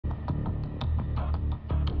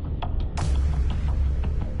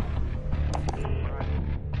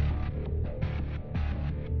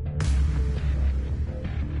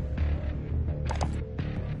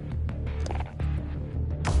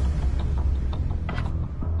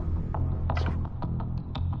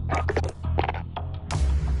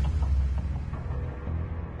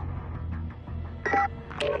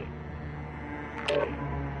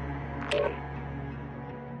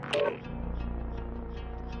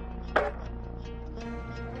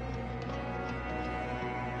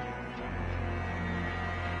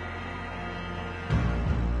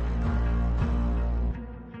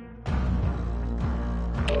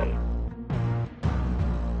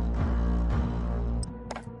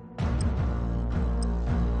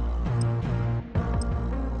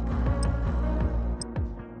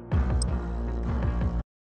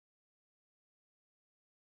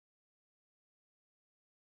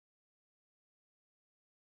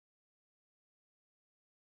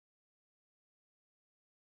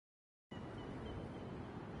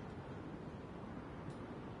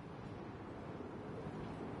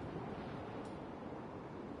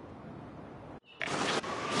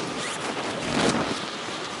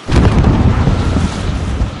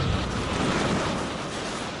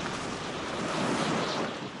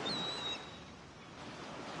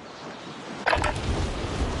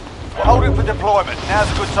for deployment.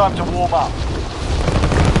 Now's a good time to warm up.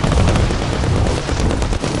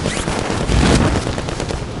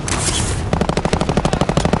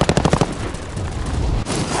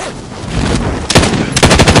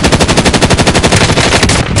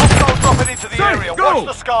 Hostile dropping into the area. Go! Watch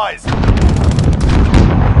the skies.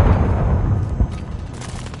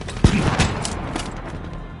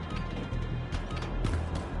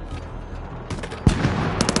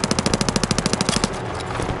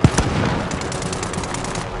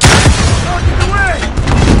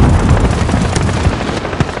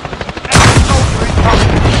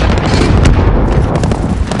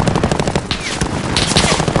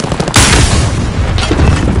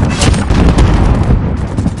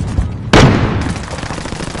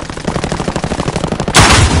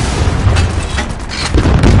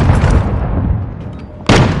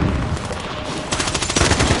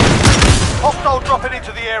 Dropping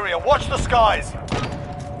into the area. Watch the skies.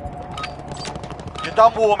 You're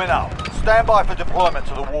done warming up. Stand by for deployment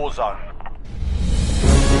to the war zone.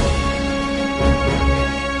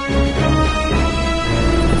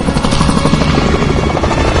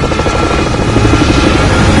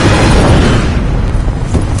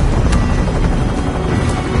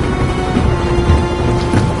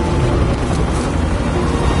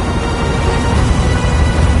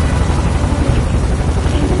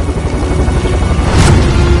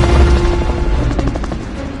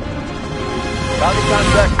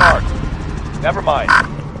 Contract marked. Never mind.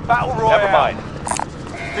 Battle Royale. Never mind.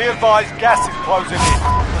 Be advised, gas is closing in.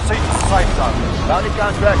 Proceed to the safe zone. Bounty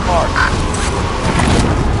contract marked.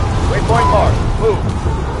 Waypoint marked. Move.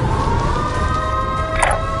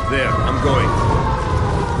 There, I'm going.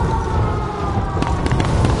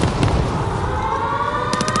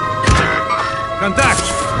 Contact!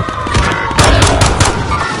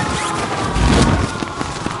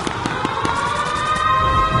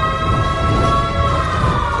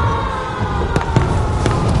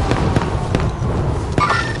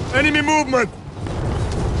 Enemy movement!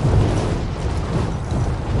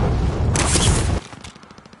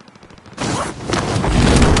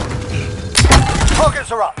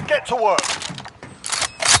 Targets are up. Get to work.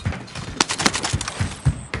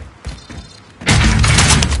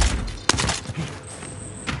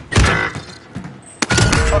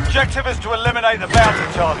 Objective is to eliminate the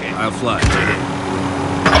bounty target. I'll fly. Get in.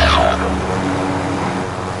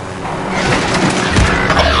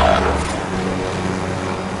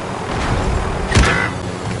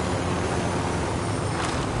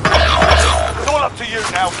 Up to you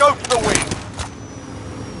now. Go for the win.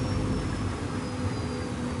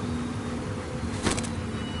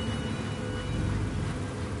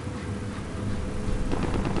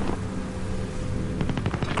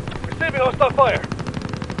 Receiving hostile fire.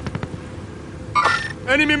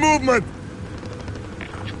 Enemy movement!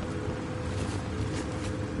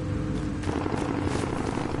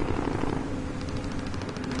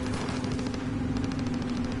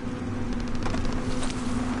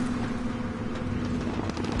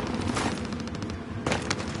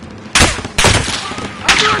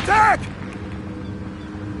 Attack!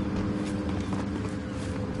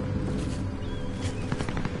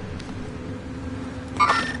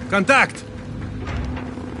 Contact!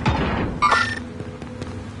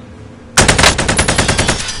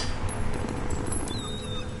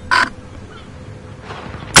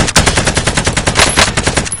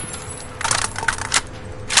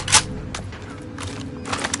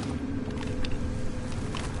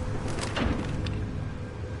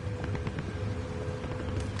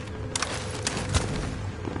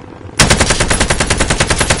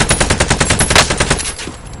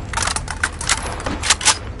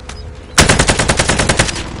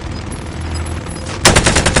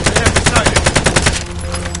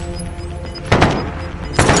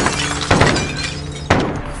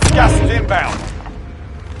 Gas is inbound.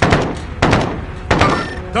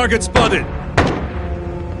 Target spotted.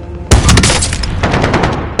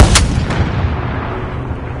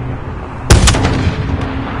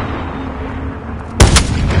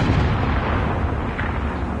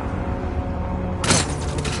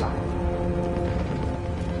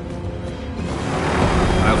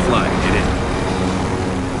 I'll fly. Get in.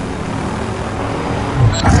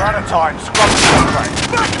 We're out of time. Scrub the contract.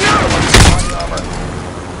 Fuck you!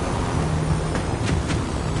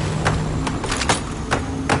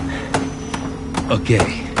 Okay.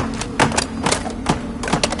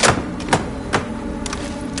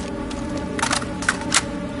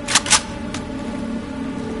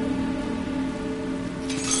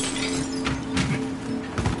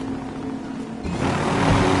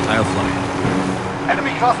 I'll fly.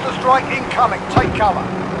 Enemy cluster strike incoming. Take cover.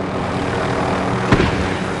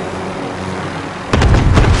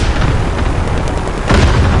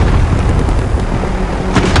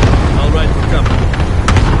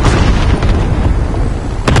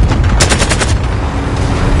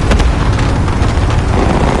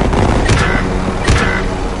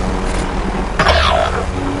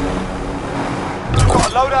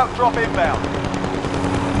 Loadout drop inbound.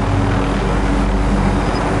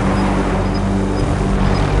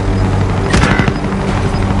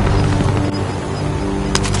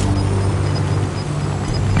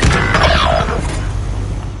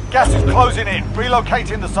 Gas is closing in.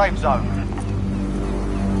 Relocating the safe zone.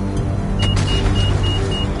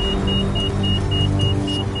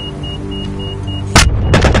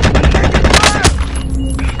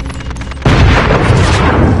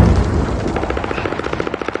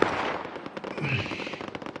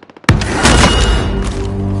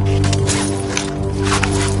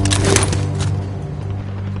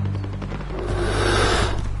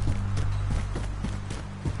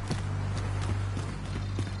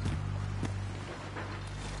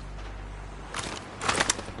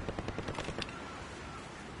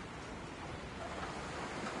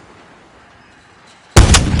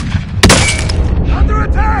 Under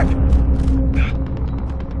attack!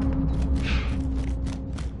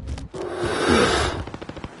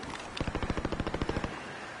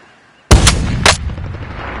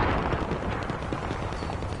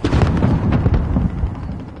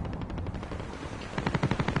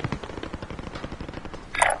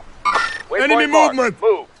 Enemy movement!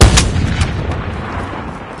 Move.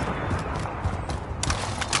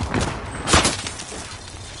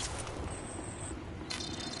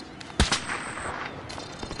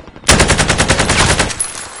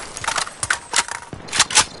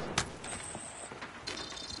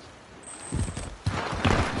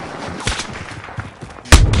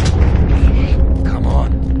 Come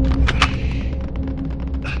on.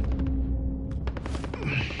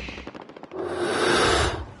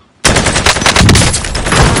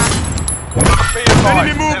 Be advised,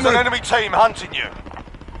 Enemy there's movement! an enemy team hunting you.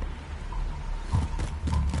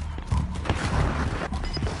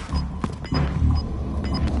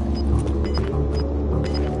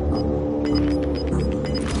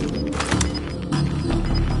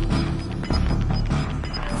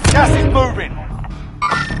 Gas is moving.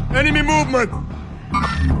 Enemy movement!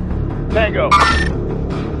 Tango.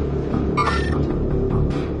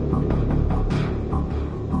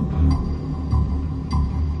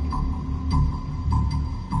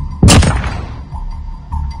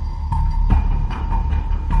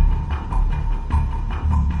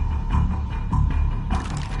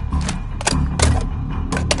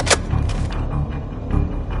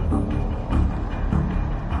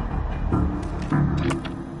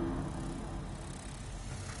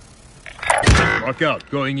 Mark out,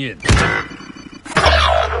 going in.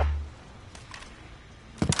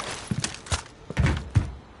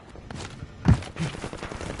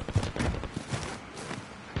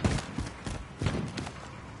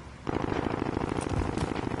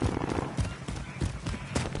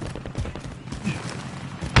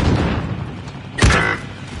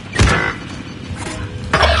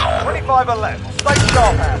 25 left. Stay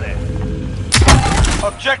sharp out there.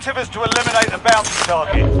 Objective is to eliminate the bounty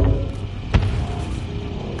target.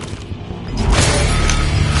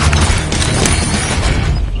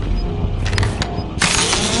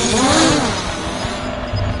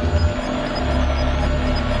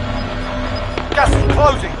 Gas is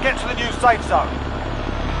closing. Get to the new safe zone.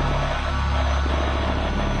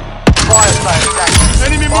 Fire station active.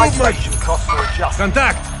 Enemy Fire movement! station costs are adjusted.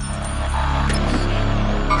 Contact!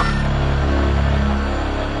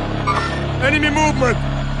 Enemy movement!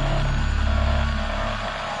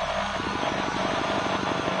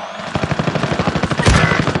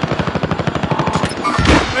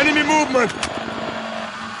 Enemy movement!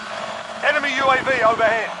 Enemy UAV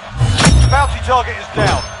overhead. Bounty target is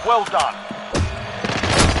down. Well done.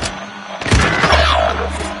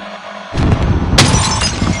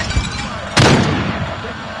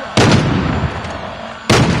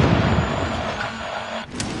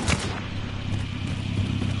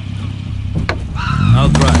 I'll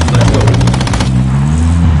drive, let's go.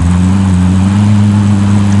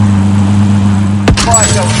 Fire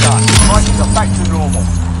cell done. Prices are back to normal.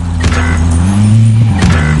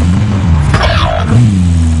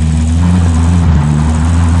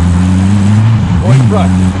 Going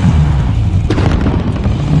front.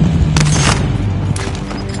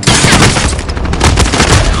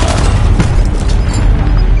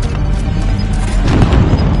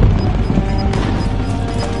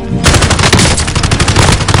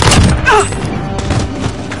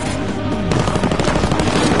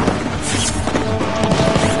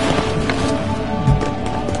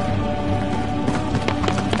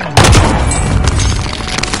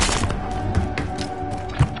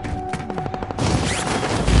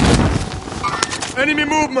 Enemy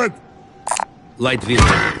movement! Light vehicle.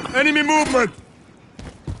 Enemy movement!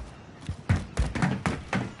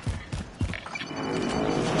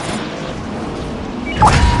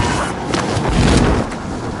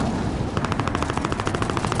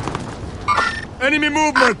 Enemy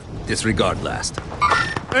movement! Disregard last.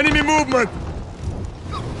 Enemy movement!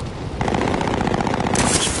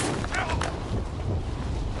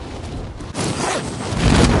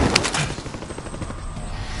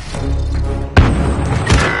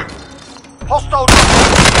 Hostile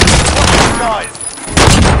guys.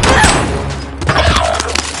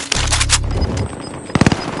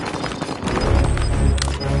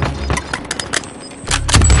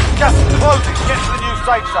 Gas is closing. Get to the new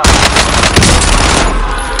safe zone.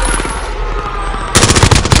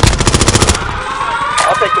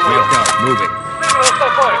 I'll take the wheel. Marked out. Moving.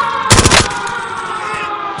 Hostile fire.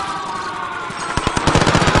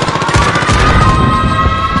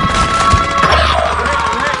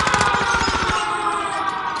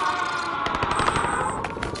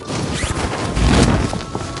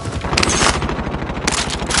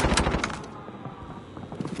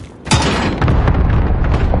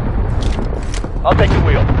 I'll take the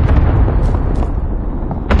wheel.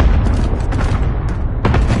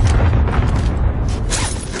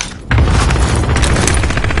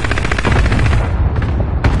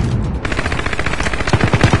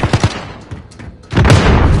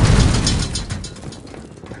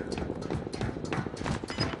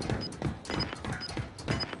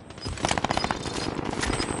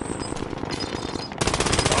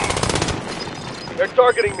 They're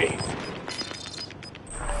targeting me.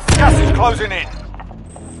 Gas is closing in.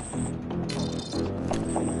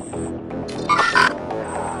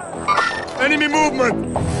 Enemy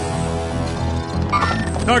movement!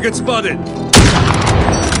 Target spotted!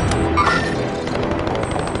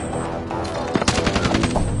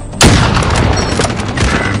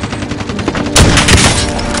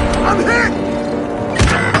 I'm hit!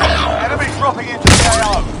 Enemy dropping into the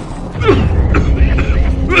AO.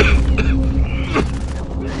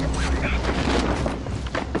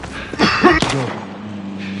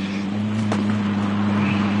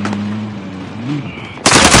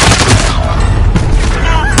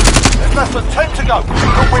 There's less than 10 to go.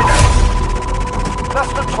 You can win it.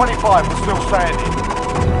 Less than 25 are still standing.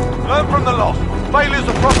 Learn from the loss. Failure's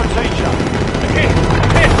a proper teacher. Hit!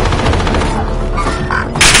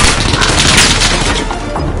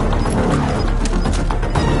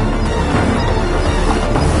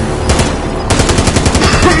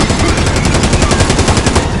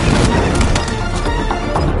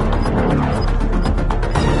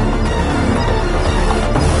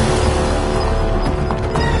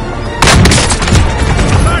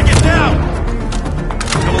 Target down!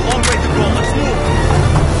 We have a long way to go. Let's move!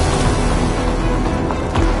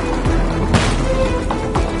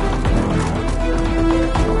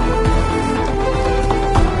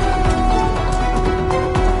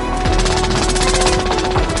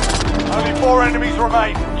 Only 4 enemies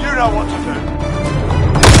remain. You know what to do.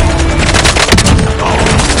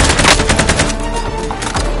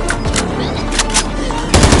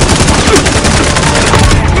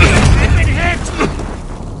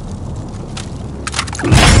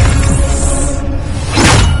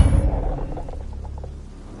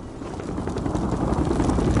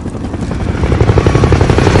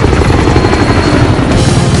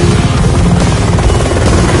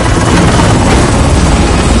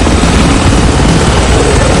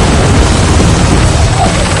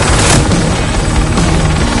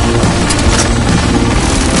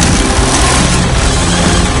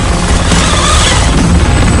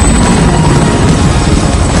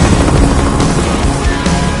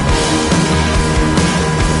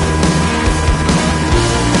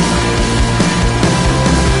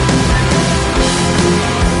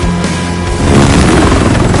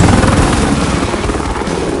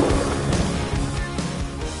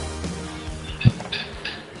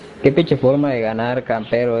 Qué pinche forma de ganar,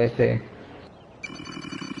 campero ese.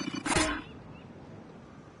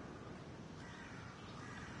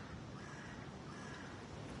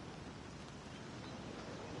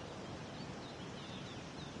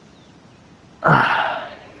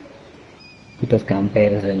 Putos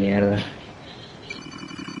camperos de mierda.